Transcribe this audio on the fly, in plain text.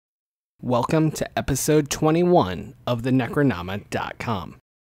Welcome to episode 21 of the Necronama.com.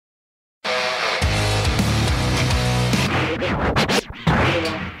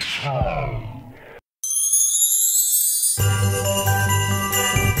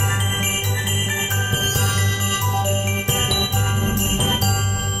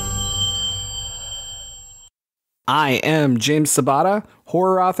 I am James Sabata,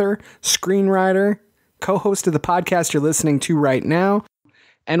 horror author, screenwriter, co-host of the podcast you're listening to right now.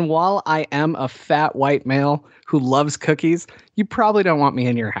 And while I am a fat white male who loves cookies, you probably don't want me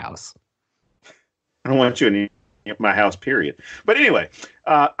in your house. I don't want you in my house, period. But anyway,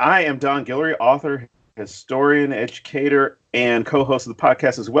 I am Don Guillory, author, historian, educator, and co-host of the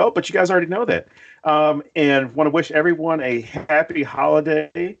podcast as well. But you guys already know that. And want to wish everyone a happy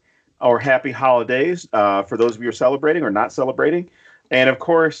holiday or happy holidays for those of you who are celebrating or not celebrating. And of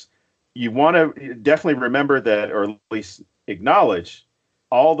course, you want to definitely remember that, or at least acknowledge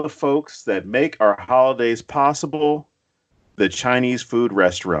all the folks that make our holidays possible, the Chinese food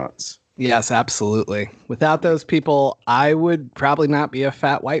restaurants. Yes, absolutely. Without those people, I would probably not be a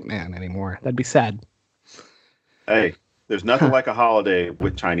fat white man anymore. That'd be sad. Hey, there's nothing like a holiday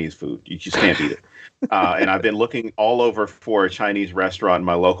with Chinese food. You just can't beat it. And I've been looking all over for a Chinese restaurant in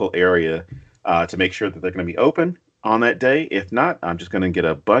my local area to make sure that they're going to be open on that day. If not, I'm just going to get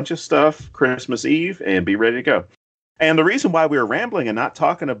a bunch of stuff Christmas Eve and be ready to go. And the reason why we were rambling and not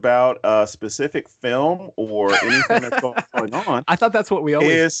talking about a specific film or anything that's going on, I thought that's what we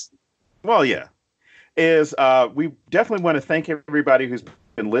always is. Well, yeah, is we definitely want to thank everybody who's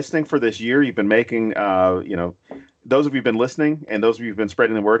been listening for this year. You've been making, those of you who've been listening and those of you who've been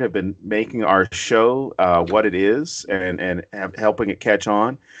spreading the word have been making our show what it is and helping it catch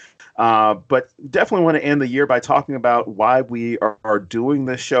on. But definitely want to end the year by talking about why we are doing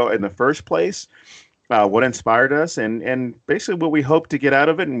this show in the first place. What inspired us and basically what we hope to get out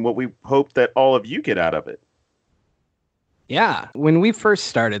of it and what we hope that all of you get out of it. Yeah. When we first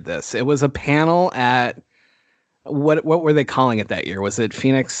started this, it was a panel at what were they calling it that year? Was it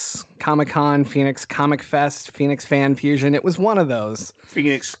Phoenix Comic-Con, Phoenix Comic Fest, Phoenix Fan Fusion? It was one of those.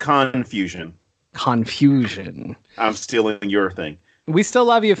 Phoenix Confusion. Confusion. I'm stealing your thing. We still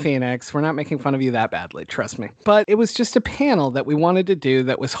love you, Phoenix. We're not making fun of you that badly, trust me. But it was just a panel that we wanted to do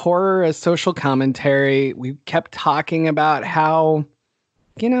that was horror as social commentary. We kept talking about how,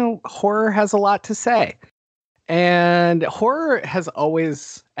 horror has a lot to say. And horror has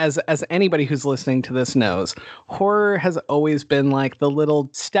always, as anybody who's listening to this knows, horror has always been like the little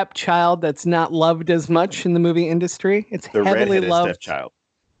stepchild that's not loved as much in the movie industry. It's the heavily loved stepchild.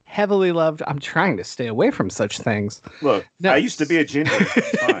 Heavily loved. I'm trying to stay away from such things. Look, no. I used to be a ginger.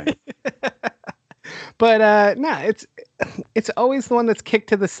 It's fine. But it's always the one that's kicked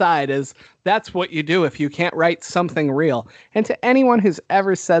to the side. Is that's what you do if you can't write something real. And to anyone who's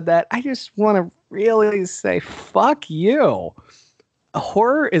ever said that, I just want to really say, fuck you.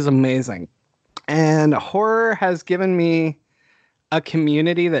 Horror is amazing. And horror has given me a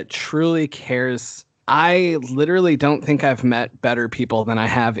community that truly cares. I literally don't think I've met better people than I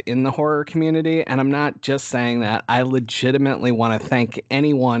have in the horror community. And I'm not just saying that. I legitimately want to thank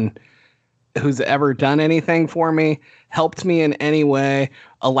anyone who's ever done anything for me, helped me in any way,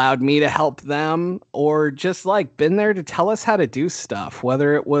 allowed me to help them, or just been there to tell us how to do stuff,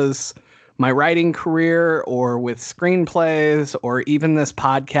 whether it was my writing career or with screenplays or even this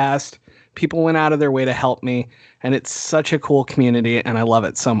podcast. People went out of their way to help me, and it's such a cool community, and I love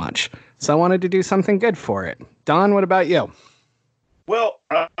it so much. So I wanted to do something good for it. Don, what about you? Well,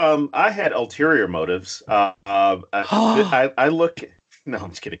 I had ulterior motives. I look... No, I'm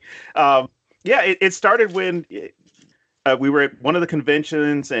just kidding. It started when we were at one of the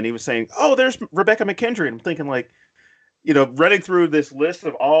conventions, and he was saying, "Oh, there's Rebekah McKendry." And I'm thinking, running through this list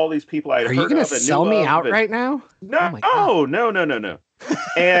of all these people I had heard of. Are you going to sell me out right now? No, no.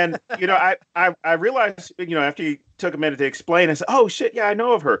 And, I realized, after you took a minute to explain, I said, oh, shit, yeah, I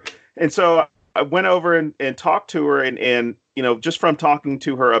know of her. And so I went over and talked to her and just from talking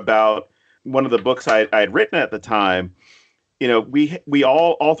to her about one of the books I had written at the time, we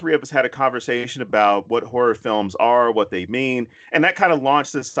all three of us had a conversation about what horror films are, what they mean. And that kind of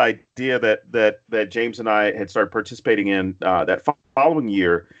launched this idea that James and I had started participating in that following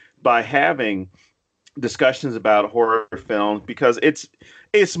year by having discussions about horror films, because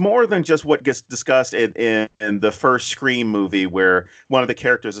it's more than just what gets discussed in the first Scream movie, where one of the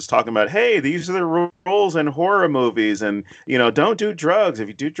characters is talking about, hey, these are the rules in horror movies, and don't do drugs. If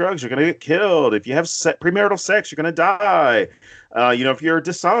you do drugs, you're going to get killed. If you have premarital sex, you're going to die. If you're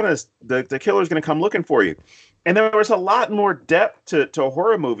dishonest, the killer's going to come looking for you. And there was a lot more depth to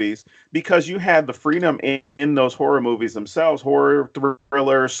horror movies because you had the freedom in those horror movies themselves, horror,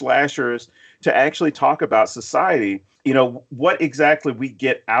 thrillers, slashers, to actually talk about society. You know, what exactly we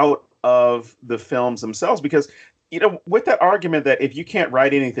get out of the films themselves. Because, you know, with that argument that if you can't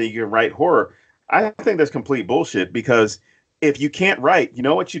write anything, you can write horror, I think that's complete bullshit. Because if you can't write, you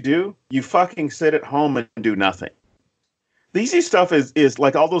know what you do? You fucking sit at home and do nothing. The easy stuff is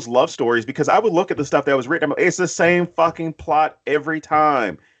like all those love stories, because I would look at the stuff that was written. It's the same fucking plot every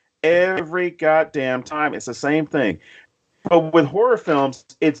time. Every goddamn time. It's the same thing. But with horror films,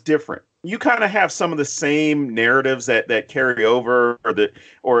 it's different. You kind of have some of the same narratives that carry over,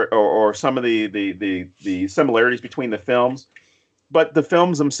 or some of the similarities between the films. But the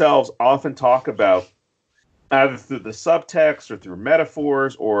films themselves often talk about, either through the subtext or through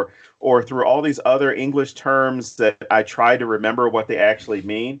metaphors or through all these other English terms that I try to remember what they actually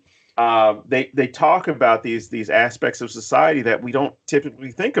mean. They talk about these aspects of society that we don't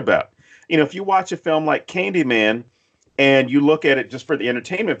typically think about. You know, if you watch a film like Candyman and you look at it just for the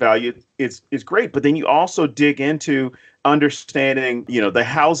entertainment value, it's great. But then you also dig into understanding, you know, the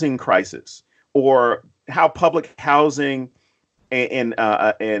housing crisis, or how public housing and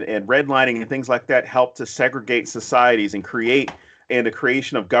redlining and things like that help to segregate societies and the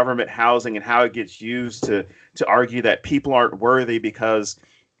creation of government housing, and how it gets used to argue that people aren't worthy because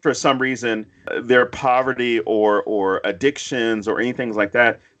for some reason their poverty or addictions or anything like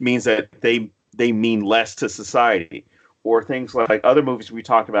that means that they mean less to society. Or things like other movies we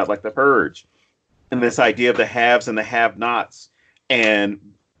talked about, like The Purge, and this idea of the haves and the have-nots, and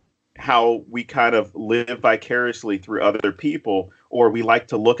how we kind of live vicariously through other people, or we like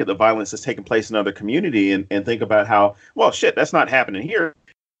to look at the violence that's taking place in other community and think about how, well, shit, that's not happening here.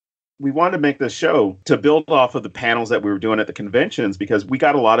 We wanted to make this show to build off of the panels that we were doing at the conventions, because we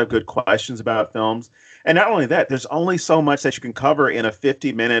got a lot of good questions about films. And not only that, there's only so much that you can cover in a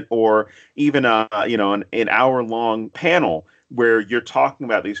 50-minute or even an hour-long panel where you're talking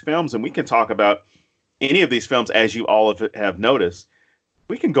about these films. And we can talk about any of these films, as you all have noticed.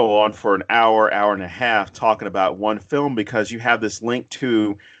 We can go on for an hour and a half talking about one film, because you have this link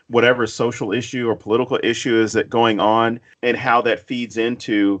to whatever social issue or political issue is that going on, and how that feeds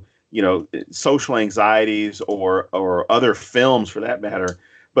into, you know, social anxieties or other films for that matter,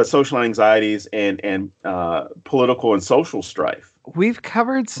 but social anxieties and political and social strife. We've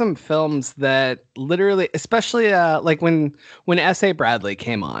covered some films that literally, especially like when S.A. Bradley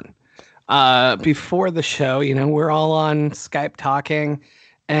came on before the show, you know, we're all on Skype talking.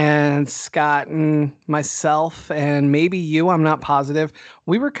 And Scott and myself, and maybe you, I'm not positive,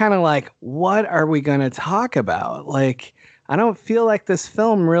 we were kind of like, what are we going to talk about? Like, I don't feel like this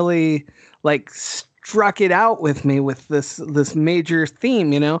film really like struck it out with me with this major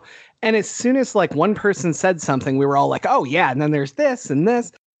theme, you know? And as soon as like one person said something, we were all like, oh yeah, and then there's this and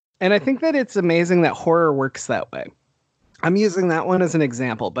this. And I think that it's amazing that horror works that way. I'm using that one as an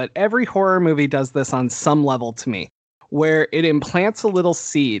example, but every horror movie does this on some level to me, where it implants a little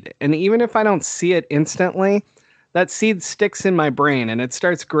seed. And even if I don't see it instantly, that seed sticks in my brain and it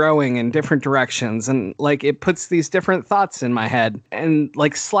starts growing in different directions. And like, it puts these different thoughts in my head. And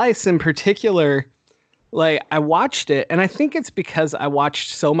like Slice in particular, like I watched it, and I think it's because I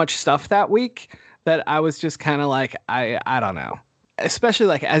watched so much stuff that week that I was just kind of like, I don't know. Especially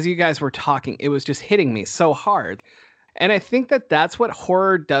like as you guys were talking, it was just hitting me so hard. And I think that that's what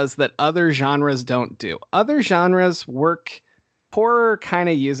horror does that other genres don't do. Other genres work. Horror kind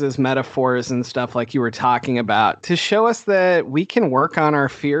of uses metaphors and stuff like you were talking about to show us that we can work on our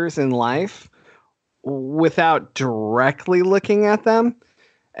fears in life without directly looking at them,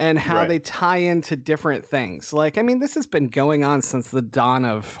 and how they tie into different things. Like, I mean, this has been going on since the dawn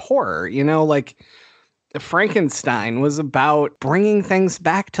of horror, you know, like Frankenstein was about bringing things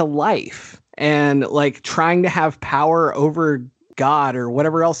back to life. And like trying to have power over God or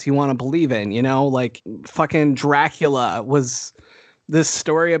whatever else you want to believe in, you know, like fucking Dracula was this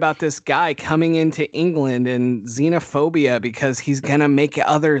story about this guy coming into England and xenophobia because he's going to make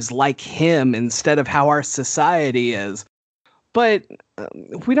others like him instead of how our society is. But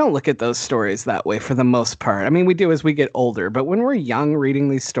we don't look at those stories that way for the most part. I mean, we do as we get older, but when we're young reading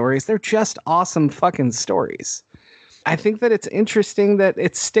these stories, they're just awesome fucking stories. I think that it's interesting that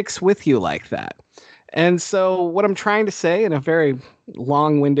it sticks with you like that. And so what I'm trying to say in a very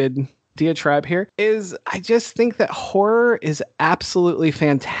long-winded diatribe here is I just think that horror is absolutely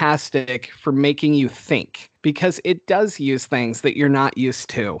fantastic for making you think, because it does use things that you're not used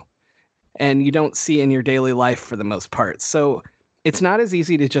to and you don't see in your daily life for the most part. So it's not as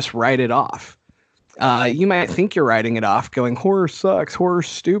easy to just write it off. You might think you're writing it off, going, horror sucks, horror's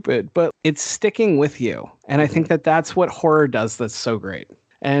stupid, but it's sticking with you. And I think that that's what horror does that's so great.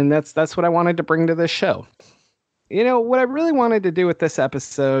 And that's what I wanted to bring to this show. You know, what I really wanted to do with this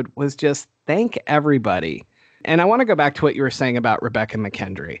episode was just thank everybody. And I want to go back to what you were saying about Rebekah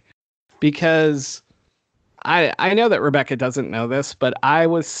McKendry, because I know that Rebekah doesn't know this, but I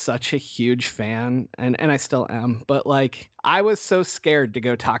was such a huge fan, and I still am, but like, I was so scared to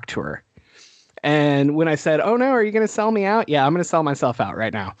go talk to her. And when I said, oh no, are you going to sell me out? Yeah, I'm going to sell myself out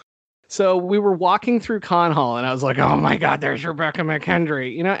right now. So we were walking through Con Hall, and I was like, oh my God, there's Rebekah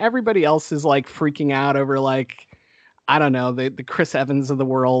McKendry. You know, everybody else is like freaking out over like, I don't know, the Chris Evans of the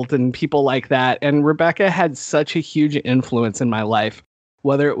world and people like that. And Rebekah had such a huge influence in my life,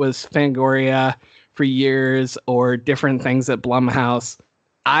 whether it was Fangoria for years or different things at Blumhouse.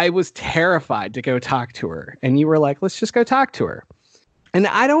 I was terrified to go talk to her. And you were like, let's just go talk to her. And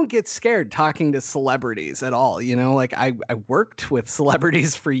I don't get scared talking to celebrities at all. You know, like I worked with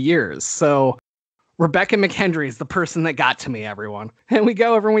celebrities for years. So Rebekah McKendry is the person that got to me, everyone. And we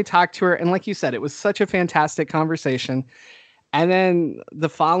go over and we talk to her. And like you said, it was such a fantastic conversation. And then the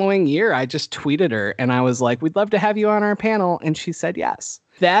following year, I just tweeted her and I was like, we'd love to have you on our panel. And she said yes.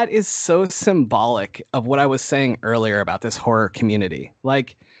 That is so symbolic of what I was saying earlier about this horror community.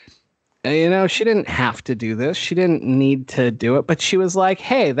 Like, you know, she didn't have to do this. She didn't need to do it. But she was like,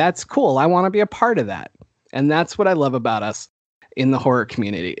 hey, that's cool. I want to be a part of that. And that's what I love about us in the horror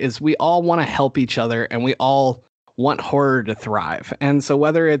community, is we all want to help each other and we all want horror to thrive. And so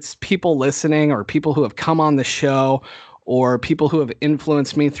whether it's people listening or people who have come on the show or people who have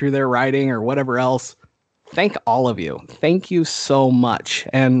influenced me through their writing or whatever else, thank all of you. Thank you so much.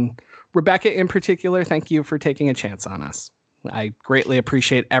 And Rebekah in particular, thank you for taking a chance on us. I greatly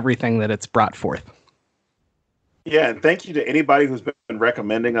appreciate everything that it's brought forth. Yeah, and thank you to anybody who's been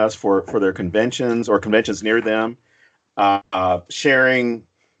recommending us for their conventions or conventions near them, sharing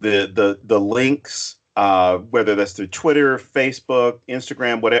the links, whether that's through Twitter, Facebook,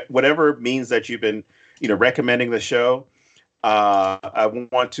 Instagram, whatever means that you've been, recommending the show. I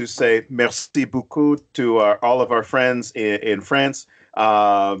want to say merci beaucoup to all of our friends in France.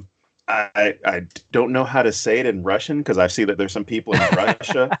 I don't know how to say it in Russian because I see that there's some people in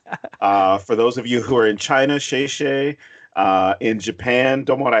Russia. For those of you who are in China, shei, in Japan,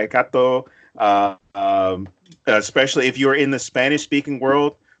 domo arigato. Especially if you're in the Spanish-speaking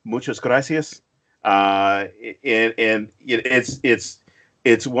world, muchas gracias. And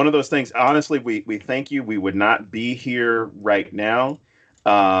it's one of those things. Honestly, we thank you. We would not be here right now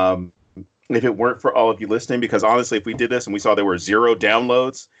if it weren't for all of you listening. Because honestly, if we did this and we saw there were 0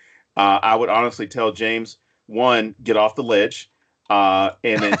 downloads, I would honestly tell James, 1, get off the ledge. And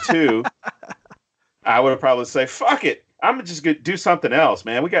then 2, I would probably say, fuck it. I'm just going to do something else,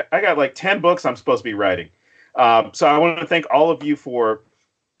 man. I got like 10 books I'm supposed to be writing. So I want to thank all of you for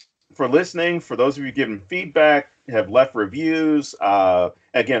listening, for those of you giving feedback, have left reviews,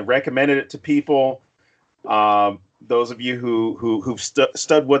 again, recommended it to people. Those of you who've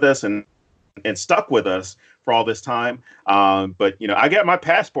stood with us and stuck with us for all this time. But I got my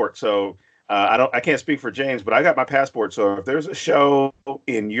passport, so I can't speak for James, but I got my passport. So if there's a show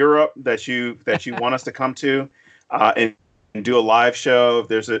in Europe that you want us to come to, and do a live show, if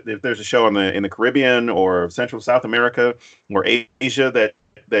there's a show in the Caribbean or Central South America or Asia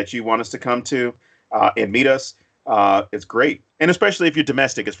that you want us to come to and meet us, it's great. And especially if you're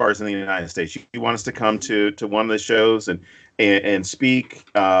domestic, as far as in the United States, you want us to come to one of the shows and speak,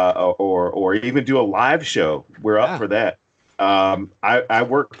 or even do a live show. We're up for that. I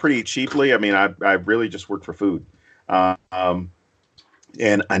work pretty cheaply. I mean, I really just work for food.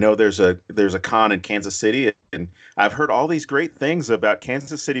 And I know there's a con in Kansas City, and I've heard all these great things about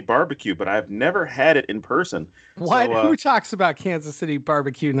Kansas City barbecue, but I've never had it in person. What? So, who talks about Kansas City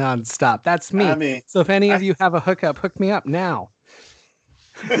barbecue nonstop? That's me. I mean, so if any of you have a hookup, hook me up now.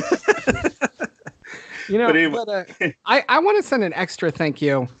 I want to send an extra thank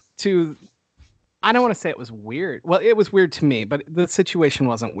you to. I don't want to say it was weird. Well, it was weird to me, but the situation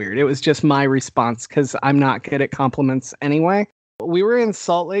wasn't weird. It was just my response because I'm not good at compliments anyway. We were in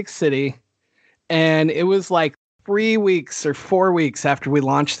Salt Lake City, and it was like 3 weeks or 4 weeks after we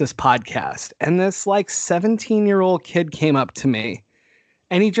launched this podcast. And this like 17-year-old kid came up to me,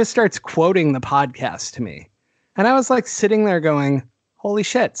 and he just starts quoting the podcast to me. And I was like sitting there going, holy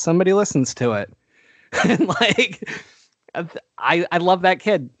shit, somebody listens to it. And like, I love that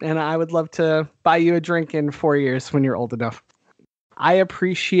kid, and I would love to buy you a drink in 4 years when you're old enough. I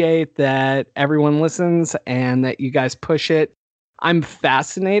appreciate that everyone listens and that you guys push it. I'm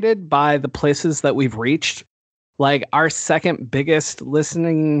fascinated by the places that we've reached. Like our second biggest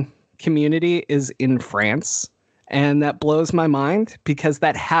listening community is in France. And that blows my mind because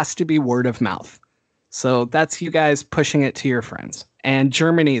that has to be word of mouth. So that's you guys pushing it to your friends. And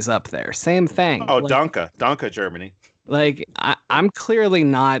Germany's up there. Same thing. Oh, like, Danke, Germany. Like, I'm clearly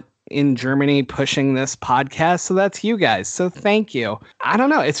not in Germany pushing this podcast. So that's you guys. So thank you. I don't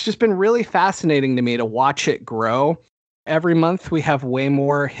know. It's just been really fascinating to me to watch it grow. Every month we have way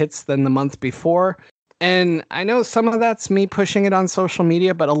more hits than the month before. And I know some of that's me pushing it on social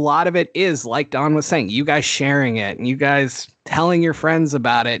media, but a lot of it is, like Don was saying, you guys sharing it and you guys telling your friends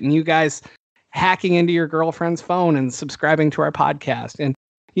about it and you guys hacking into your girlfriend's phone and subscribing to our podcast. And,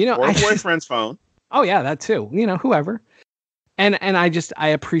 you know, or boyfriend's phone. Oh, yeah, that too. You know, whoever. And I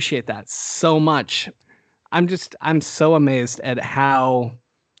appreciate that so much. I'm so amazed at how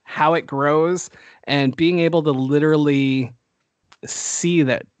it grows and being able to literally see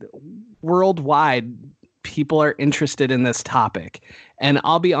that worldwide people are interested in this topic. And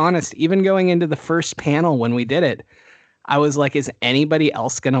I'll be honest, even going into the first panel when we did it, I was like, is anybody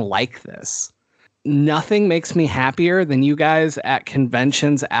else going to like this? Nothing makes me happier than you guys at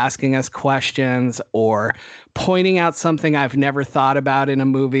conventions asking us questions or pointing out something I've never thought about in a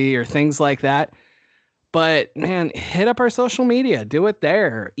movie or things like that. But man, hit up our social media, do it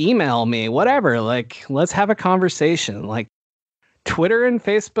there, email me, whatever. Like, let's have a conversation. Like, Twitter and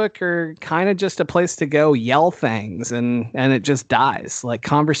Facebook are kind of just a place to go yell things and it just dies. Like,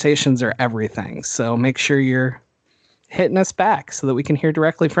 conversations are everything. So make sure you're hitting us back so that we can hear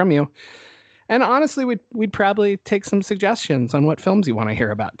directly from you. And honestly, we'd probably take some suggestions on what films you want to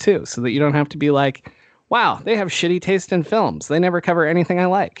hear about too, so that you don't have to be like, wow, they have shitty taste in films. They never cover anything I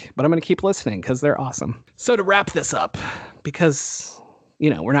like, but I'm going to keep listening because they're awesome. So to wrap this up, because, you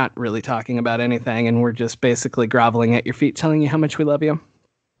know, we're not really talking about anything and we're just basically groveling at your feet, telling you how much we love you.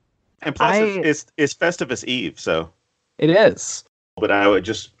 And plus, it's Festivus Eve, so. It is. But I would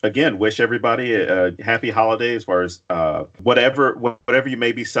just, again, wish everybody a happy holiday as far as whatever you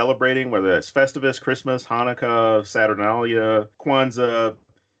may be celebrating, whether that's Festivus, Christmas, Hanukkah, Saturnalia, Kwanzaa,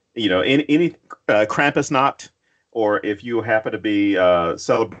 you know, any Krampusnacht, or if you happen to be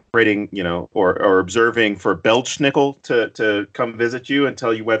celebrating, you know, or observing for Belschnickel to come visit you and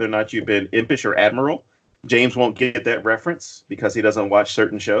tell you whether or not you've been impish or admiral. James won't get that reference because he doesn't watch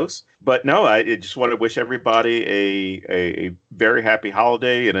certain shows. But no, I just want to wish everybody a very happy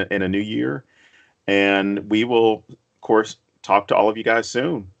holiday and a new year. And we will, of course, talk to all of you guys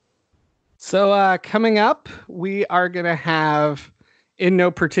soon. So coming up, we are going to have, in no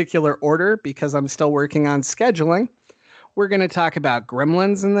particular order, because I'm still working on scheduling, we're going to talk about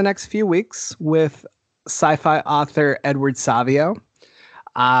Gremlins in the next few weeks with sci-fi author Edward Savio.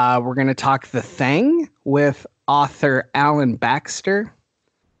 We're going to talk The Thing with author Alan Baxter.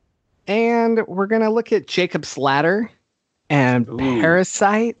 And we're going to look at Jacob's Ladder and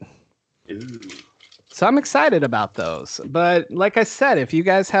Parasite. Ooh. So I'm excited about those. But like I said, if you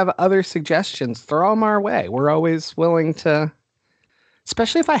guys have other suggestions, throw them our way. We're always willing to,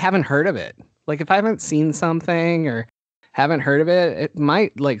 especially if I haven't heard of it. Like if I haven't seen something or haven't heard of it, it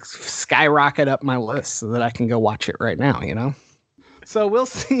might like skyrocket up my list so that I can go watch it right now, you know? So we'll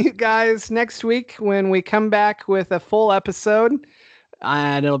see you guys next week when we come back with a full episode.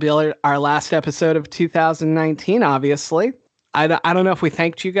 And it'll be our last episode of 2019, obviously. I don't know if we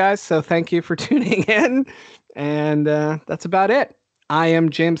thanked you guys, so thank you for tuning in. And that's about it. I am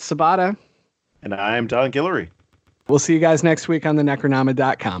James Sabata. And I am Don Guillory. We'll see you guys next week on the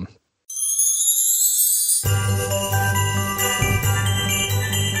Necronoma.com.